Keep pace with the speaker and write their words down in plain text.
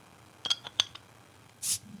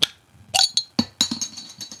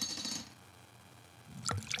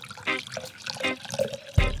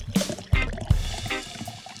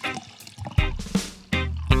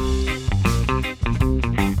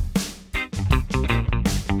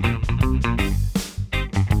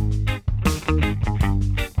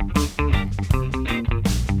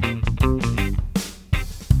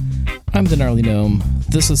the Gnarly Gnome.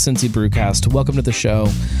 This is Cincy Brewcast. Welcome to the show.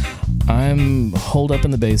 I'm holed up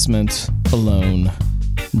in the basement alone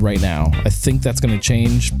right now. I think that's going to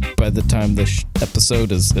change by the time this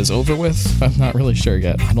episode is over with. I'm not really sure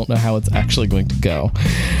yet. I don't know how it's actually going to go.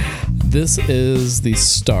 This is the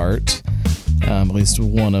start, at least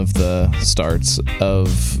one of the starts,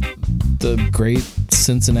 of the great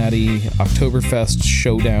Cincinnati Oktoberfest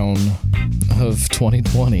showdown of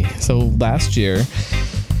 2020. So last year,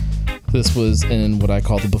 this was in what I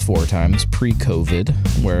call the before times,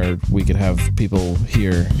 pre-COVID, where we could have people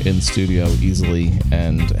here in studio easily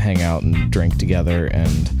and hang out and drink together,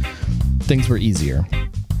 and things were easier.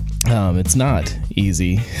 It's not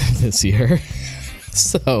easy this year.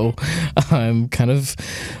 So I'm kind of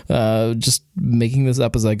just making this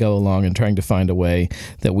up as I go along and trying to find a way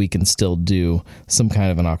that we can still do some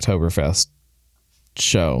kind of an Oktoberfest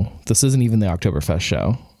show. This isn't even the Oktoberfest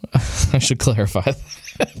show. I should clarify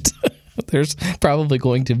that. There's probably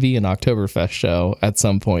going to be an Oktoberfest show at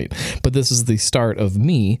some point, but this is the start of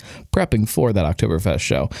me prepping for that Oktoberfest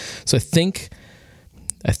show. So I think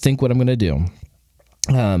what I'm going to do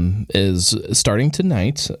is starting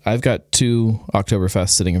tonight. I've got 2 Oktoberfest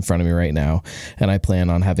sitting in front of me right now, and I plan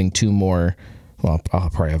on having 2 more. Well, I'll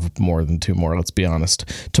probably have more than 2 more, let's be honest,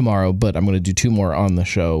 tomorrow, but I'm going to do 2 more on the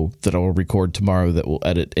show that I will record tomorrow that will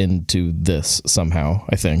edit into this somehow,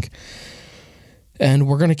 I think. And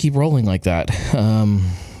we're going to keep rolling like that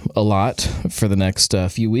a lot for the next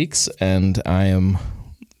few weeks. And I am,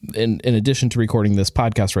 in addition to recording this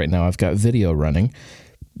podcast right now, I've got video running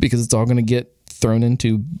because it's all going to get thrown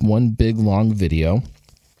into one big long video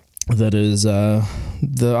that is the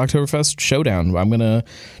Oktoberfest showdown. I'm going to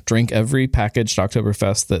drink every packaged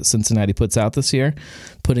Oktoberfest that Cincinnati puts out this year,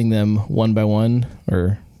 putting them 1 by 1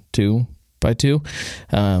 or 2 by 2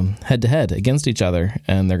 head to head against each other,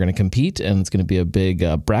 and they're going to compete, and it's going to be a big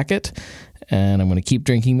bracket, and I'm going to keep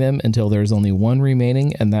drinking them until there's only one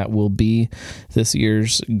remaining, and that will be this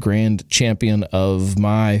year's grand champion of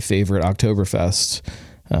my favorite Oktoberfest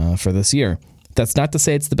for this year. That's not to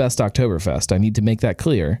say it's the best Oktoberfest. I need to make that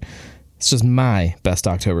clear. It's just my best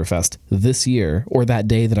Oktoberfest this year, or that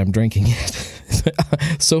day that I'm drinking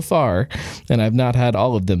it. So far, and I've not had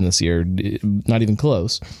all of them this year, not even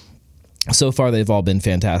close. So far, they've all been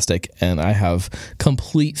fantastic, and I have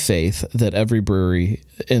complete faith that every brewery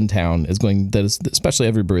in town especially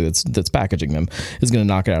every brewery that's packaging them, is going to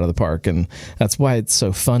knock it out of the park, and that's why it's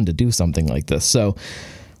so fun to do something like this. So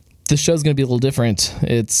this show's going to be a little different.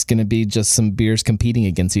 It's going to be just some beers competing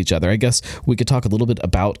against each other. I guess we could talk a little bit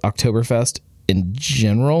about Oktoberfest in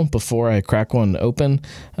general before I crack one open.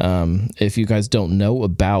 If you guys don't know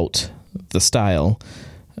about the style,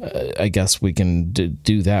 I guess we can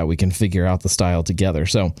do that. We can figure out the style together.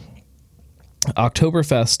 So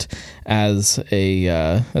Oktoberfest as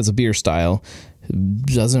a beer style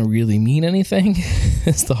doesn't really mean anything.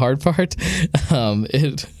 It's the hard part.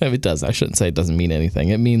 It does. I shouldn't say it doesn't mean anything.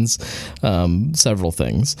 It means several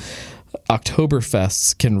things.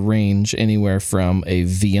 Oktoberfests can range anywhere from a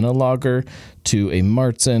Vienna lager to a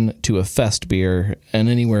Märzen to a Fest beer, and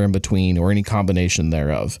anywhere in between, or any combination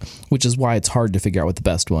thereof, which is why it's hard to figure out what the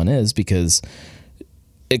best one is, because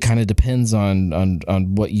it kind of depends on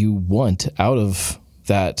what you want out of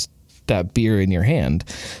that beer in your hand.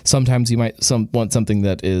 Sometimes you might want something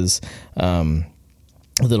that is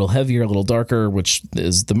a little heavier, a little darker, which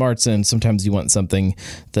is the Märzen. Sometimes you want something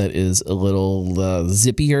that is a little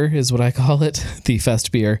zippier, is what I call it, the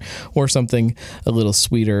Fest beer, or something a little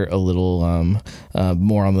sweeter, a little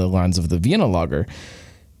more on the lines of the Vienna lager.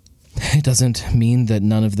 It doesn't mean that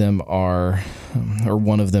none of them are, or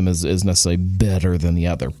one of them is necessarily better than the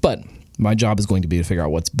other, but my job is going to be to figure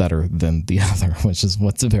out what's better than the other, which is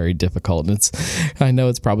what's very difficult. And I know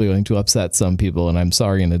it's probably going to upset some people, and I'm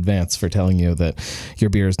sorry in advance for telling you that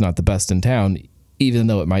your beer is not the best in town, even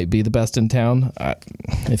though it might be the best in town,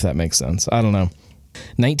 if that makes sense. I don't know.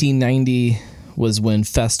 1990 was when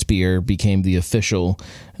Fest beer became the official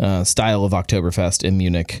style of Oktoberfest in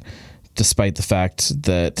Munich, despite the fact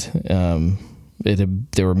that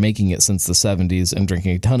they were making it since the 70s and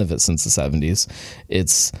drinking a ton of it since the 70s.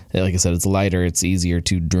 It's, like I said, it's lighter, it's easier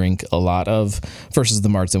to drink a lot of, versus the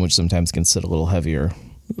Märzen, which sometimes can sit a little heavier,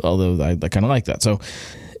 although I kind of like that. So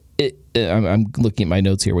I'm looking at my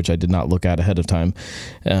notes here, which I did not look at ahead of time.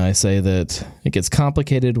 I say that it gets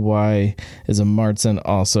complicated. Why is a Märzen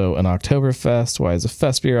also an Oktoberfest? Why is a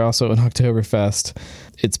Fest beer also an Oktoberfest?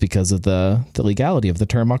 It's because of the legality of the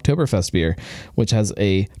term Oktoberfest beer, which has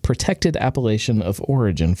a protected appellation of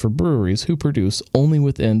origin for breweries who produce only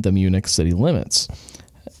within the Munich city limits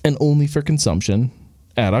and only for consumption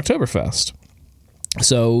at Oktoberfest.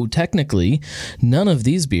 So technically, none of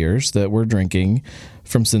these beers that we're drinking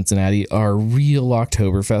from Cincinnati are real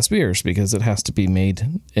Oktoberfest beers because it has to be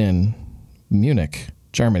made in Munich,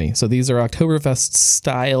 Germany. So these are Oktoberfest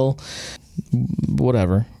style,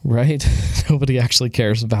 whatever, right? Nobody actually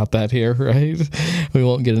cares about that here, right? We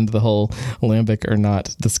won't get into the whole lambic or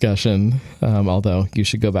not discussion, although you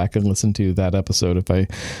should go back and listen to that episode. If I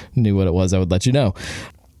knew what it was, I would let you know.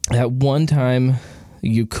 At one time,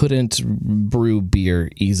 you couldn't brew beer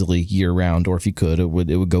easily year-round, or if you could, it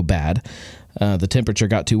would go bad. The temperature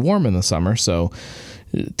got too warm in the summer, so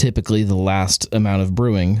typically the last amount of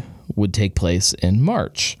brewing would take place in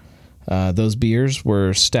March. Those beers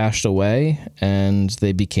were stashed away, and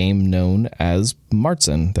they became known as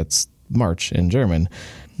Märzen. That's March in German.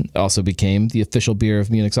 Also became the official beer of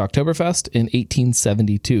Munich's Oktoberfest in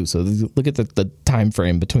 1872. So look at the time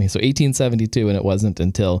frame between. So 1872, and it wasn't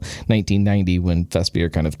until 1990 when Fest beer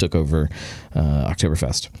kind of took over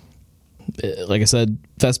Oktoberfest. Like I said,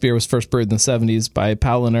 Fest beer was first brewed in the 70s by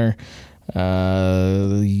Paulaner.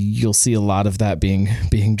 You'll see a lot of that being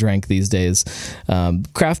drank these days.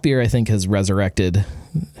 Craft beer, I think, has resurrected,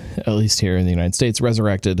 at least here in the United States,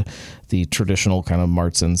 resurrected the traditional kind of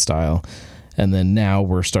Märzen style. And then now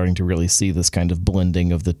we're starting to really see this kind of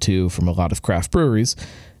blending of the two from a lot of craft breweries,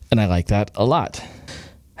 and I like that a lot.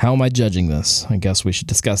 How am I judging this? I guess we should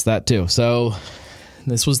discuss that too. So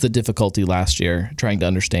this was the difficulty last year, trying to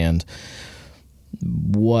understand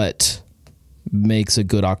what makes a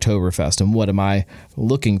good Oktoberfest and what am I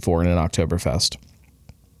looking for in an Oktoberfest.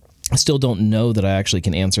 I still don't know that I actually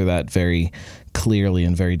can answer that very clearly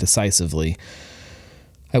and very decisively.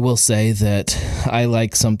 I will say that I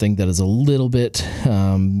like something that is a little bit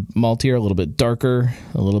maltier, a little bit darker,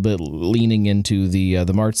 a little bit leaning into the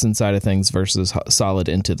Märzen side of things versus solid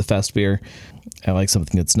into the Fest beer. I like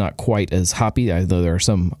something that's not quite as hoppy, although there are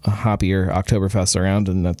some hoppier Oktoberfests around,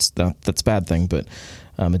 and that's a bad thing, but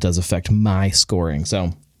it does affect my scoring.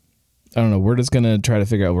 So I don't know. We're just going to try to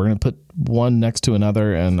figure out. We're going to put one next to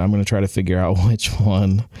another, and I'm going to try to figure out which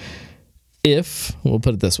one. We'll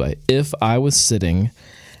put it this way, if I was sitting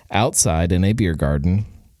outside in a beer garden,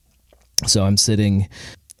 so we'll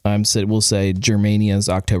say Germania's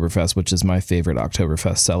Oktoberfest, which is my favorite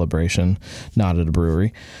Oktoberfest celebration, not at a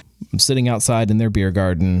brewery. I'm sitting outside in their beer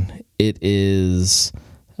garden. It is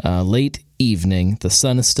late evening. The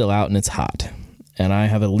sun is still out and it's hot. And I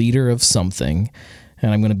have a liter of something,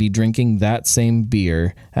 and I'm going to be drinking that same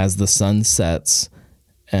beer as the sun sets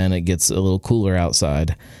and it gets a little cooler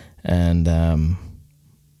outside. And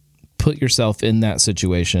put yourself in that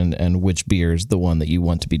situation and which beer is the one that you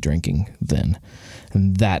want to be drinking then.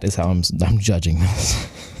 And that is how I'm judging this.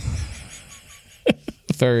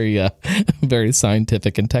 Very, very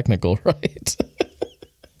scientific and technical, right?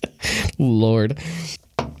 Lord.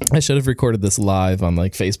 I should have recorded this live on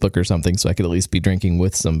like Facebook or something so I could at least be drinking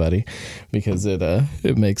with somebody, because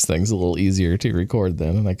it makes things a little easier to record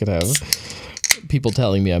then, and I could have people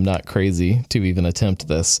telling me I'm not crazy to even attempt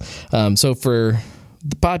this. So for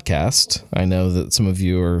the podcast, I know that some of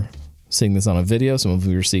you are seeing this on a video, some of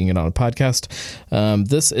you are seeing it on a podcast.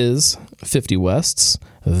 This is 50 West's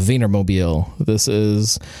Wienermobil. This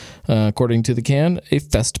is, according to the can, a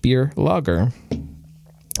Fest beer lager.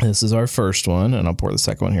 This is our first one, and I'll pour the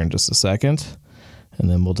second one here in just a second, and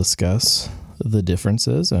then we'll discuss the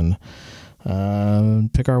differences and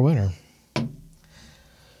pick our winner.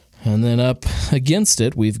 And then up against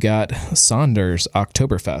it, we've got Saunders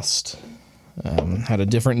Oktoberfest. Had a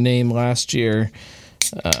different name last year.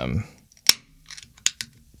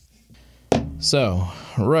 So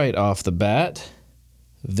right off the bat,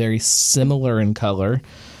 very similar in color.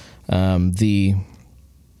 The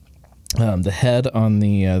head on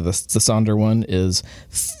the Sonder one is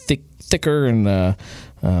thicker and a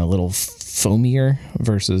little foamier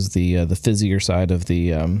versus the fizzier side of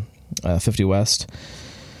the 50 West.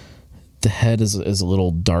 The head is a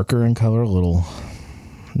little darker in color, a little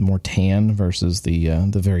more tan versus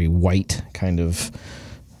the very white kind of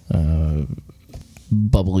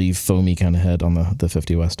bubbly, foamy kind of head on the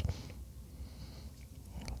 50 West.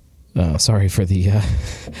 Sorry for the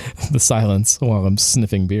silence while I'm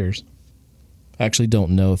sniffing beers. I actually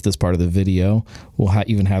don't know if this part of the video will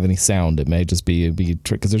even have any sound. It may just be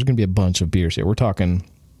because there's going to be a bunch of beers here. We're talking,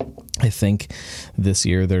 I think this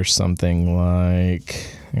year there's something like,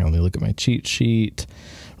 let me look at my cheat sheet.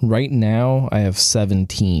 Right now I have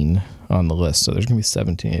 17 on the list, so there's going to be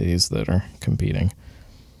 17 of these that are competing.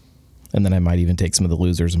 And then I might even take some of the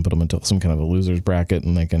losers and put them into some kind of a losers bracket,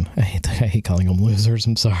 and I hate calling them losers.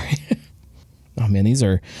 I'm sorry. Oh man,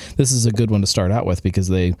 this is a good one to start out with because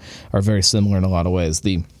they are very similar in a lot of ways.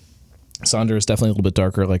 The Sonder is definitely a little bit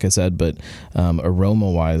darker, like I said, but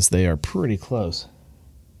aroma-wise, they are pretty close.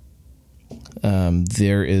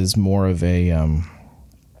 There is more of a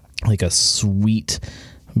like a sweet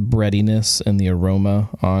breadiness in the aroma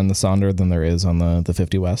on the Sonder than there is on the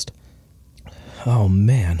 50 West. Oh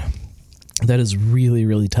man, that is really,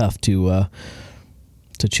 really tough to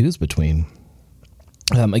choose between.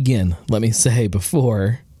 Again, let me say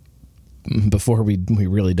before we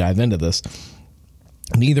really dive into this,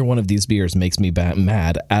 neither one of these beers makes me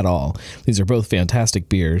mad at all. These are both fantastic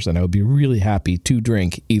beers, and I would be really happy to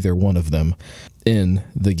drink either one of them in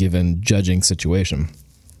the given judging situation.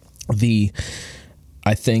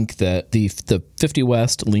 I think that the 50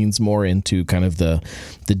 West leans more into kind of the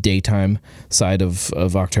daytime side of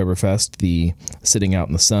Oktoberfest, the sitting out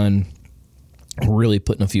in the sun, really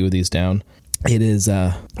putting a few of these down. It is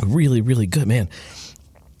really, really good, man.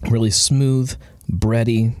 Really smooth,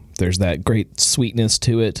 bready. There's that great sweetness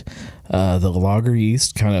to it. The lager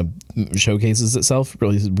yeast kind of showcases itself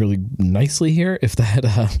really, really nicely here, if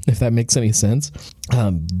that makes any sense.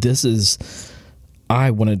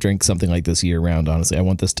 I want to drink something like this year round, honestly. I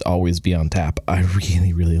want this to always be on tap. I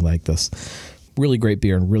really, really like this. Really great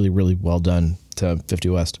beer and really, really well done to 50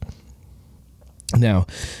 West. Now,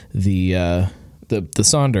 the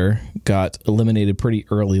Sonder got eliminated pretty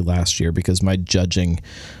early last year because my judging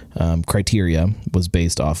criteria was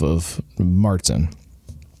based off of Märzen.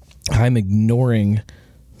 I'm ignoring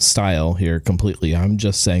style here completely. I'm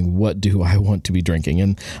just saying, what do I want to be drinking?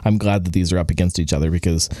 And I'm glad that these are up against each other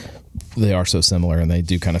because they are so similar and they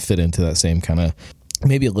do kind of fit into that same kind of,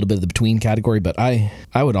 maybe a little bit of the between category, but I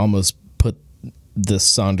would almost put this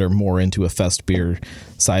Sonder more into a fest beer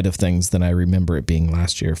side of things than I remember it being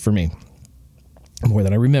last year for me. More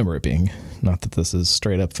than I remember it being. Not that this is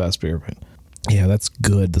straight up fest beer, but yeah, that's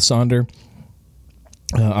good. The Sonder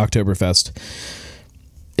Oktoberfest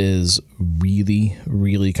is really,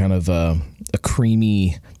 really kind of a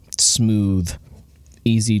creamy, smooth,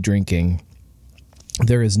 easy drinking.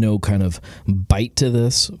 There is no kind of bite to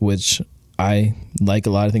this, which I like a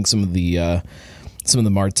lot. I think some of the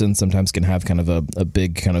Märzen sometimes can have kind of a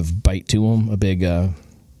big kind of bite to them, a big, I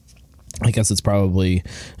guess it's probably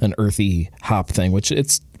an earthy hop thing, which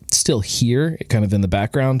it's still here, kind of in the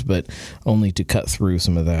background, but only to cut through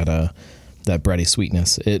some of that bready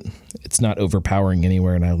sweetness. It's not overpowering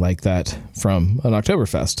anywhere, and I like that from an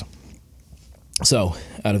Oktoberfest. So,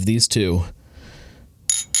 out of these two,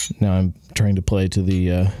 now I'm trying to play to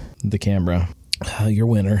the camera. Your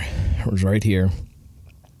winner was right here.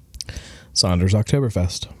 Sonder's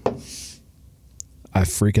Oktoberfest. I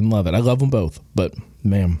freaking love it. I love them both, but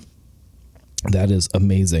man, that is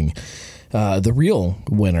amazing. The real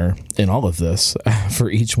winner in all of this for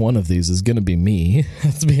each one of these is going to be me,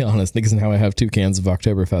 to be honest, because now I have 2 cans of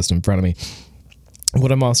Oktoberfest in front of me.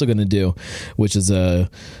 What I'm also going to do, which is an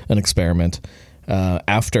experiment,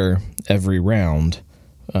 after every round,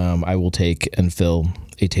 I will take and fill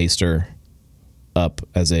a taster up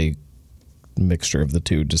as a mixture of the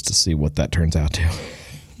two just to see what that turns out to.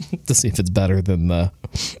 To see if it's better than the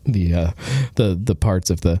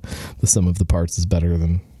parts, if the sum of the parts is better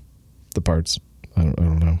than the parts. I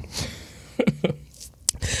don't know.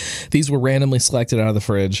 These were randomly selected out of the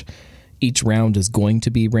fridge. Each round is going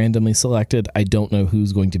to be randomly selected. I don't know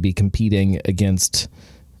who's going to be competing against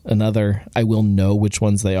another. I will know which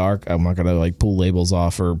ones they are. I'm not gonna like pull labels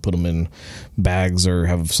off or put them in bags or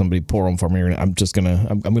have somebody pour them for me. I'm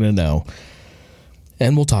gonna know,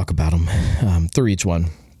 and we'll talk about them through each one.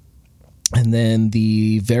 And then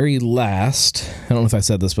the very last, I don't know if I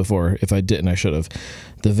said this before. If I didn't, I should have.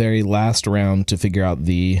 The very last round to figure out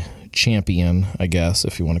the champion, I guess,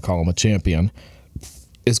 if you want to call him a champion,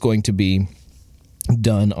 is going to be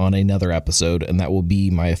done on another episode, and that will be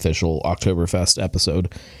my official Oktoberfest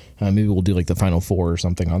episode. Maybe we'll do like the final 4 or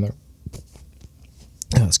something on there.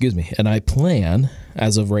 Oh, excuse me. And I plan,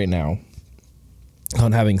 as of right now,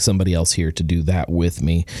 on having somebody else here to do that with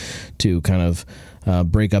me to kind of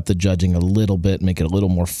break up the judging a little bit, make it a little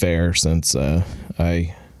more fair, since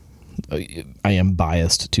I am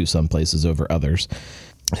biased to some places over others.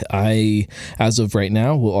 I, as of right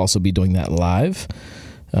now, will also be doing that live,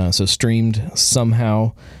 so streamed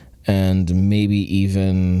somehow, and maybe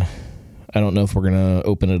even, I don't know if we're going to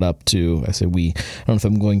open it up to, I don't know if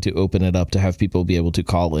I'm going to open it up to have people be able to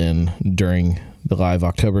call in during the live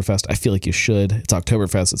Oktoberfest. I feel like you should. It's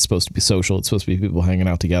Oktoberfest. It's supposed to be social. It's supposed to be people hanging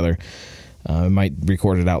out together. I might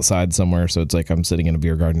record it outside somewhere, so it's like I'm sitting in a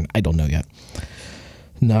beer garden. I don't know yet.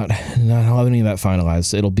 Not have any of that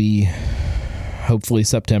finalized. It'll be hopefully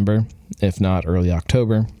September, if not early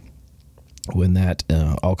October, when that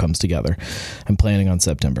all comes together. I'm planning on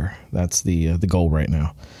September. That's the goal right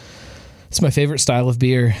now. It's my favorite style of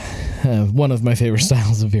beer. One of my favorite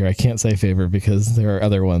styles of beer. I can't say favorite because there are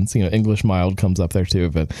other ones. English mild comes up there too,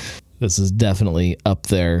 but this is definitely up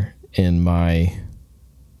there in my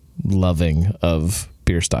loving of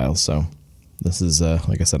beer styles. So this is,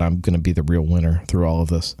 like I said, I'm going to be the real winner through all of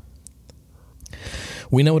this.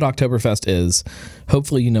 We know what Oktoberfest is.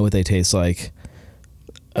 Hopefully you know what they taste like.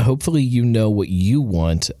 Hopefully you know what you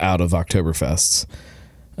want out of Oktoberfests.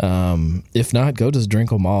 If not, go just drink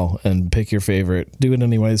them all and pick your favorite. Do it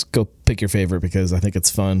anyways. Go pick your favorite because I think it's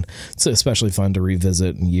fun. It's especially fun to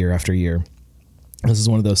revisit year after year. This is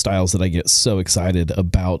one of those styles that I get so excited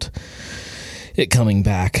about it coming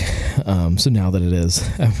back. So now that it is,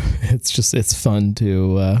 it's fun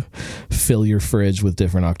to fill your fridge with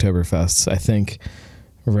different Oktoberfests. I think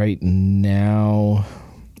right now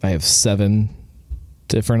I have 7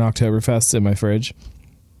 different Oktoberfests in my fridge.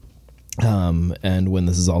 And when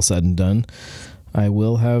this is all said and done, I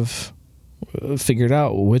will have figured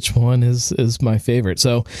out which one is my favorite.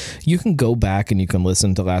 So you can go back and you can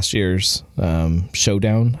listen to last year's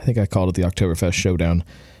showdown. I think I called it the Oktoberfest Showdown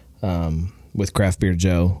with Craft Beer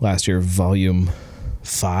Joe last year, volume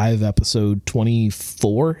 5, episode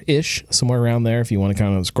 24-ish, somewhere around there. If you want to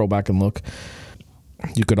kind of scroll back and look,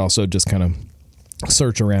 you could also just kind of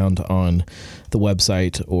search around on the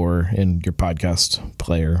website or in your podcast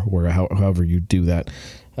player or however you do that.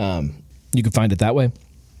 You can find it that way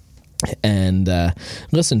and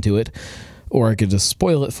listen to it, or I could just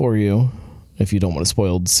spoil it for you. If you don't want to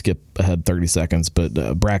spoil, skip ahead 30 seconds.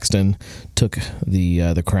 But Braxton took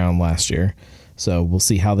the crown last year, so we'll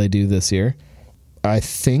see how they do this year. I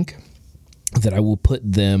think that I will put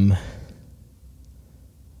them.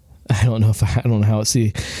 I don't know how.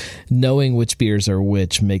 See, knowing which beers are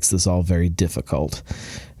which makes this all very difficult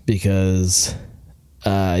because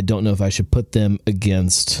I don't know if I should put them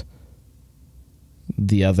against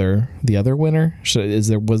the other winner. Is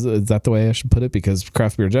that the way I should put it? Because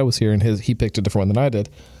Craft Beer Joe was here and he picked a different one than I did.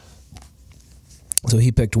 So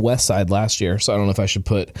he picked Westside last year. So I don't know if I should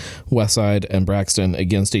put Westside and Braxton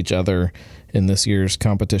against each other in this year's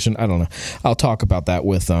competition. I don't know. I'll talk about that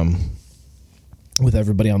with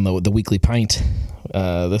everybody on the weekly pint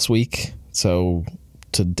this week. So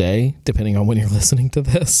today, depending on when you're listening to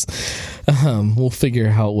this, we'll figure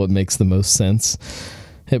out what makes the most sense.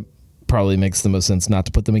 It probably makes the most sense not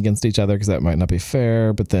to put them against each other because that might not be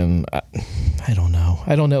fair. But then I don't know.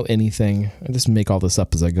 I don't know anything. I just make all this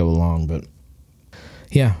up as I go along. But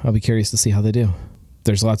yeah, I'll be curious to see how they do.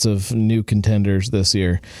 There's lots of new contenders this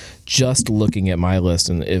year. Just looking at my list,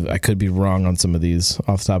 and if I could be wrong on some of these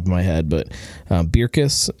off the top of my head, but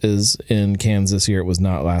Bierkiss is in cans this year. It was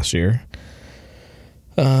not last year.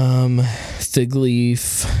 Fig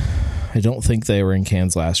Leaf, I don't think they were in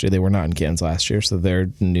cans last year. They were not in cans last year, so they're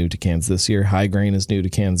new to cans this year. High Grain is new to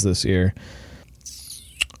cans this year.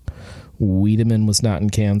 Wiedemann was not in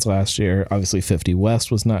cans last year. Obviously, 50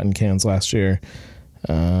 West was not in cans last year.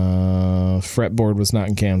 Fretboard was not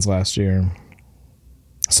in cans last year.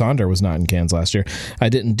 Sonder was not in cans last year. I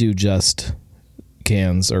didn't do just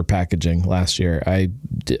cans or packaging last year. I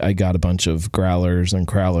got a bunch of growlers and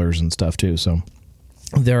crowlers and stuff too. So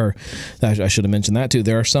I should have mentioned that too.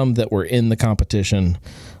 There are some that were in the competition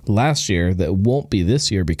last year that won't be this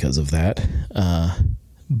year because of that.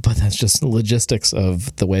 But that's just the logistics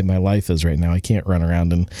of the way my life is right now. I can't run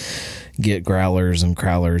around and get growlers and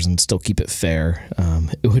crowlers and still keep it fair.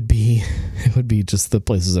 It would be just the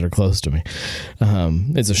places that are close to me.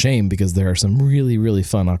 It's a shame because there are some really, really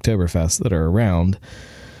fun Oktoberfests that are around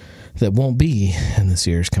that won't be in this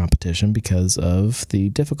year's competition because of the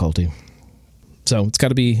difficulty. So it's got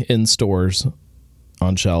to be in stores,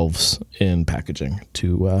 on shelves, in packaging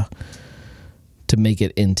to make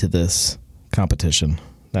it into this competition.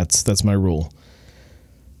 That's my rule.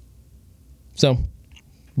 So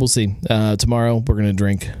we'll see. Tomorrow we're going to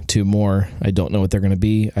drink 2 more. I don't know what they're going to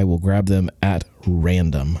be. I will grab them at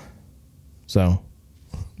random. So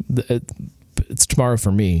it's tomorrow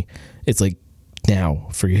for me. It's like now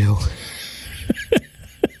for you.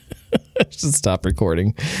 I should stop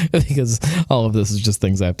recording because all of this is just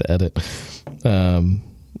things I have to edit. I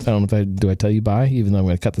don't know do I tell you bye, even though I'm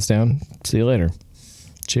going to cut this down. See you later.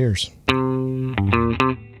 Cheers.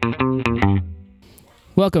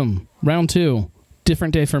 Welcome. Round 2.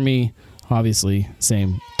 Different day for me. Obviously,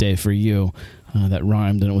 same day for you. That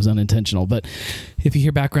rhymed and it was unintentional. But if you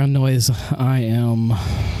hear background noise, I am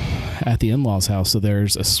at the in-laws' house. So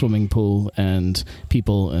there's a swimming pool and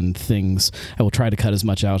people and things. I will try to cut as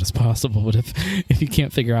much out as possible. But if you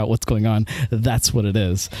can't figure out what's going on, that's what it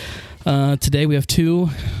is. Today we have 2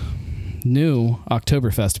 new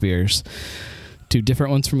Oktoberfest beers. two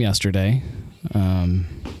different ones from yesterday.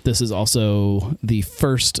 This is also the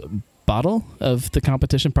first bottle of the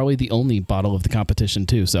competition, probably the only bottle of the competition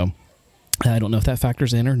too. So I don't know if that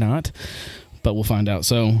factors in or not, but we'll find out.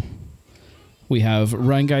 So we have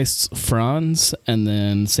Rheingeist's Franz and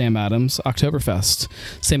then Sam Adams Oktoberfest.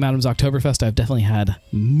 Sam Adams Oktoberfest I've definitely had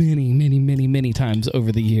many times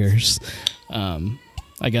over the years.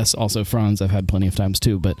 I guess also Franz I've had plenty of times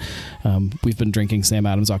too, but we've been drinking Sam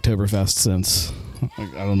Adams Oktoberfest since,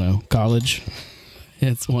 I don't know, college.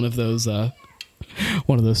 It's one of those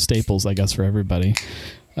staples, I guess, for everybody.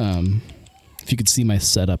 If you could see my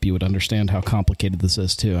setup, you would understand how complicated this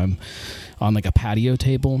is too. I'm on like a patio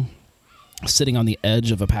table, sitting on the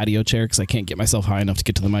edge of a patio chair because I can't get myself high enough to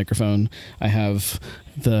get to the microphone. I have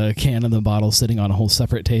the can and the bottle sitting on a whole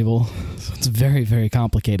separate table. So it's very, very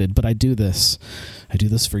complicated, but I do this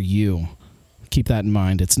for you. Keep that in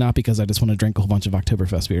mind. It's not because I just want to drink a whole bunch of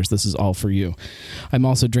Oktoberfest beers. This is all for you. I'm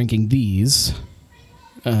also drinking these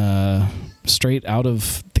straight out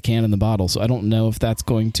of the can and the bottle, so I don't know if that's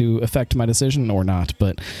going to affect my decision or not,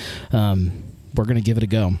 but we're going to give it a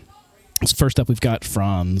go. So first up, we've got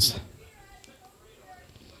Franz.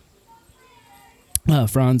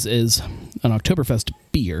 Franz is an Oktoberfest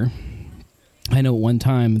beer. I know at one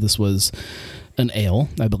time this was an ale.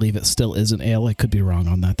 I believe it still is an ale. I could be wrong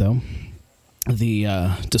on that, though.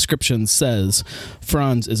 The description says,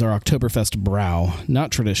 Franz is our Oktoberfest Brau,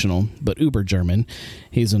 not traditional, but uber German.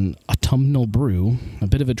 He's an autumnal brew, a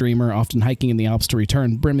bit of a dreamer, often hiking in the Alps to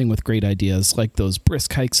return, brimming with great ideas. Like those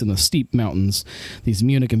brisk hikes in the steep mountains, these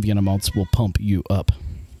Munich and Vienna malts will pump you up.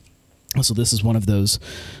 So this is one of those,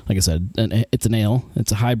 like I said, it's an ale.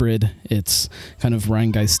 It's a hybrid. It's kind of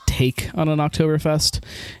Rheingeist take on an Oktoberfest.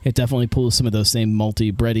 It definitely pulls some of those same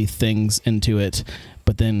malty, bready things into it,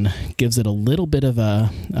 but then gives it a little bit of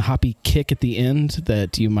a hoppy kick at the end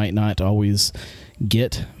that you might not always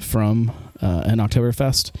get from an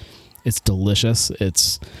Oktoberfest. It's delicious.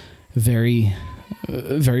 It's very,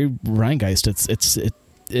 very Rheingeist. It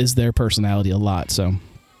is their personality a lot. So,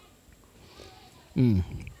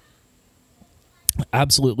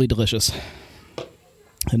 absolutely delicious.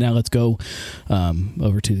 And now let's go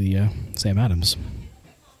over to the Sam Adams.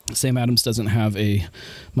 Sam Adams doesn't have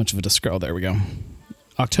much of a description. Oh, there we go.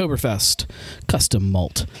 Oktoberfest custom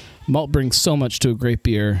malt. Malt brings so much to a great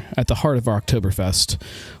beer. At the heart of our Oktoberfest,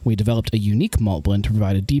 we developed a unique malt blend to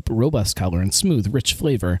provide a deep, robust color and smooth, rich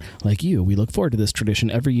flavor. Like you, we look forward to this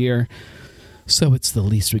tradition every year, so it's the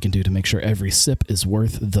least we can do to make sure every sip is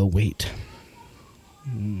worth the wait.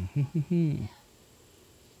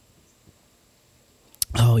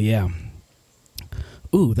 Oh, yeah.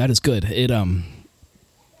 Ooh, that is good. It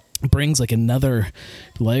brings like another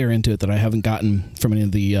layer into it that I haven't gotten from any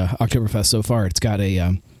of the Oktoberfest so far. It's got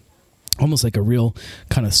a almost like a real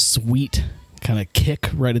kind of sweet kind of kick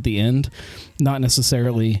right at the end. Not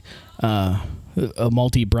necessarily a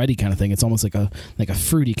malty, bready kind of thing. It's almost like a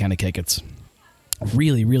fruity kind of kick. It's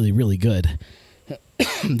really, really, really good.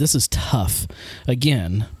 This is tough.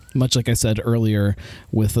 Again, much like I said earlier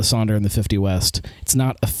with the Sonder and the 50 West, it's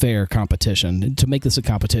not a fair competition. To make this a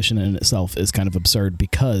competition in itself is kind of absurd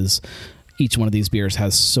because each one of these beers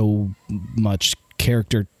has so much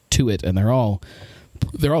character to it, and they're all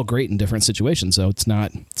great in different situations. So it's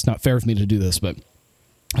not fair for me to do this, but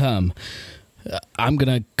I'm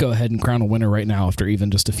gonna go ahead and crown a winner right now after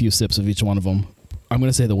even just a few sips of each one of them. I'm going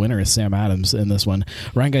to say the winner is Sam Adams in this one.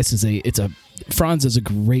 Rheingeist Franz is a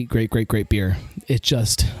great beer. It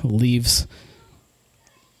just leaves,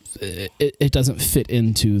 it doesn't fit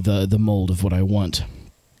into the mold of what I want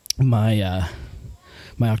my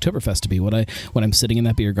Oktoberfest to be. When I'm sitting in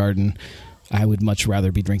that beer garden, I would much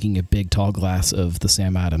rather be drinking a big tall glass of the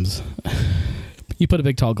Sam Adams. You put a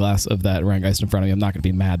big tall glass of that Rheingeist in front of me, I'm not going to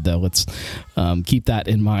be mad though. Let's keep that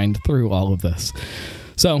in mind through all of this.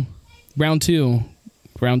 So round two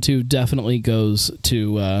definitely goes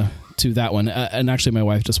to that one. And actually, my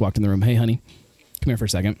wife just walked in the room. Hey, honey, come here for a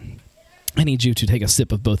second. I need you to take a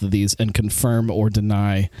sip of both of these and confirm or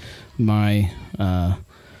deny my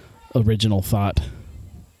original thought.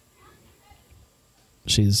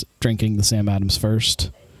 She's drinking the Sam Adams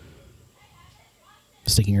first,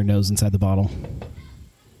 sticking her nose inside the bottle.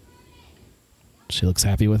 She looks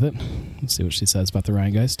happy with it. Let's see what she says about the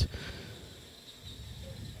Rheingeist.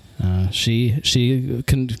 She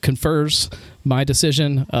confers my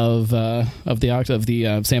decision of the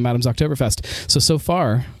Sam Adams Oktoberfest. So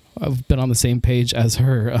far, I've been on the same page as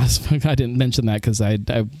her. I didn't mention that because I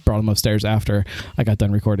brought him upstairs after I got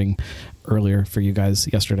done recording earlier for you guys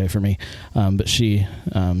yesterday for me. But she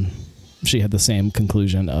had the same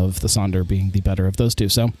conclusion of the Sonder being the better of those two.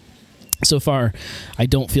 So so far, I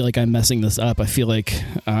don't feel like I'm messing this up. I feel like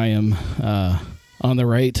I am on the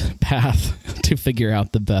right path to figure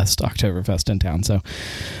out the best Oktoberfest in town. So,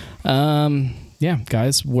 yeah,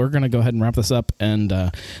 guys, we're going to go ahead and wrap this up. And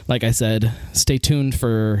like I said, stay tuned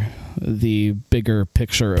for the bigger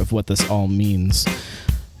picture of what this all means,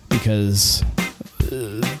 because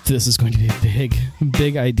this is going to be a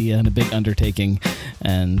big idea and a big undertaking,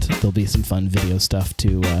 and there'll be some fun video stuff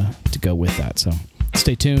to go with that. So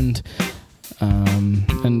stay tuned.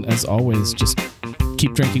 And as always, just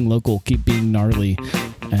keep drinking local, keep being gnarly,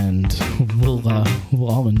 and we'll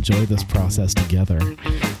all enjoy this process together.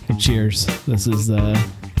 Cheers. This is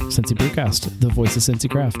Cincy Brewcast, the voice of Cincy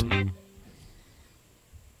Craft.